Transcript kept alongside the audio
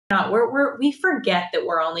not. We forget that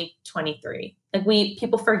we're only 23. Like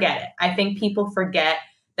people forget it. I think people forget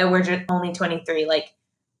that we're just only 23. Like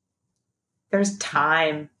there's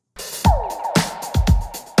time.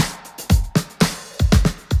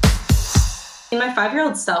 My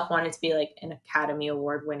 5-year-old self wanted to be like an Academy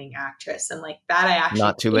Award winning actress. And like that, I actually,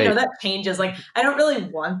 not too late. That changes. Like, I don't really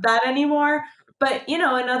want that anymore, but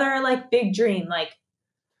another like big dream, like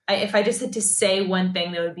if I just had to say one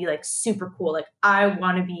thing that would be like super cool, like I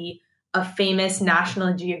want to be a famous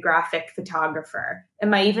National Geographic photographer.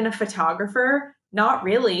 Am I even a photographer? Not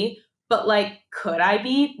really. But like, could I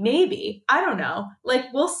be? Maybe. I don't know.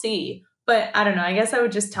 Like, we'll see. But I don't know. I guess I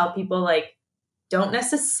would just tell people like, don't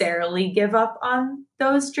necessarily give up on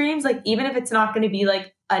those dreams. Like, even if it's not going to be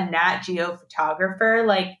like a Nat Geo photographer,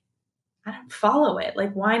 like, I don't follow it.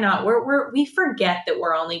 Like, why not? We forget that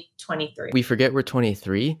we're only 23. We forget we're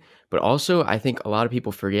 23, but also I think a lot of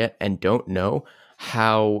people forget and don't know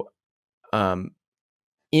how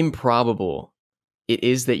improbable it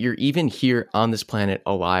is that you're even here on this planet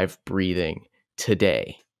alive, breathing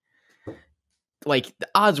today. Like the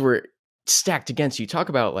odds were stacked against you. Talk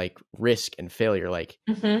about like risk and failure. Like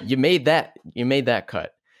you made that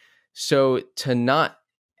cut. So to not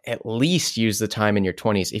at least use the time in your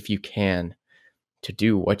 20s, if you can, to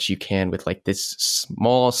do what you can with like this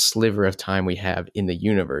small sliver of time we have in the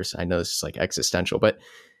universe. I know this is like existential, but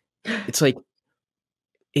it's like,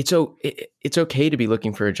 it's okay to be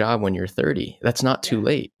looking for a job when you're 30. That's not too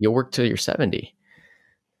late. You'll work till you're 70.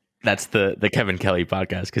 That's the Kevin Kelly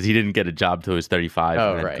podcast, because he didn't get a job till he was 35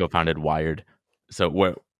 and then co-founded Wired. So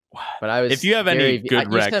but I was, if you have any good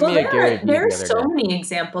recs, there are so many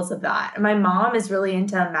examples of that. My mom is really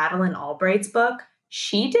into Madeleine Albright's book.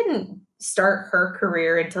 She didn't start her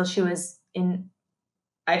career until she was in,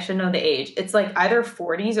 I should know the age. It's like either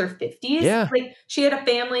 40s or 50s. Yeah. Like she had a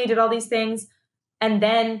family, did all these things. And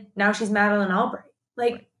then now she's Madeleine Albright.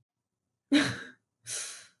 Like,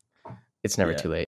 it's never too late.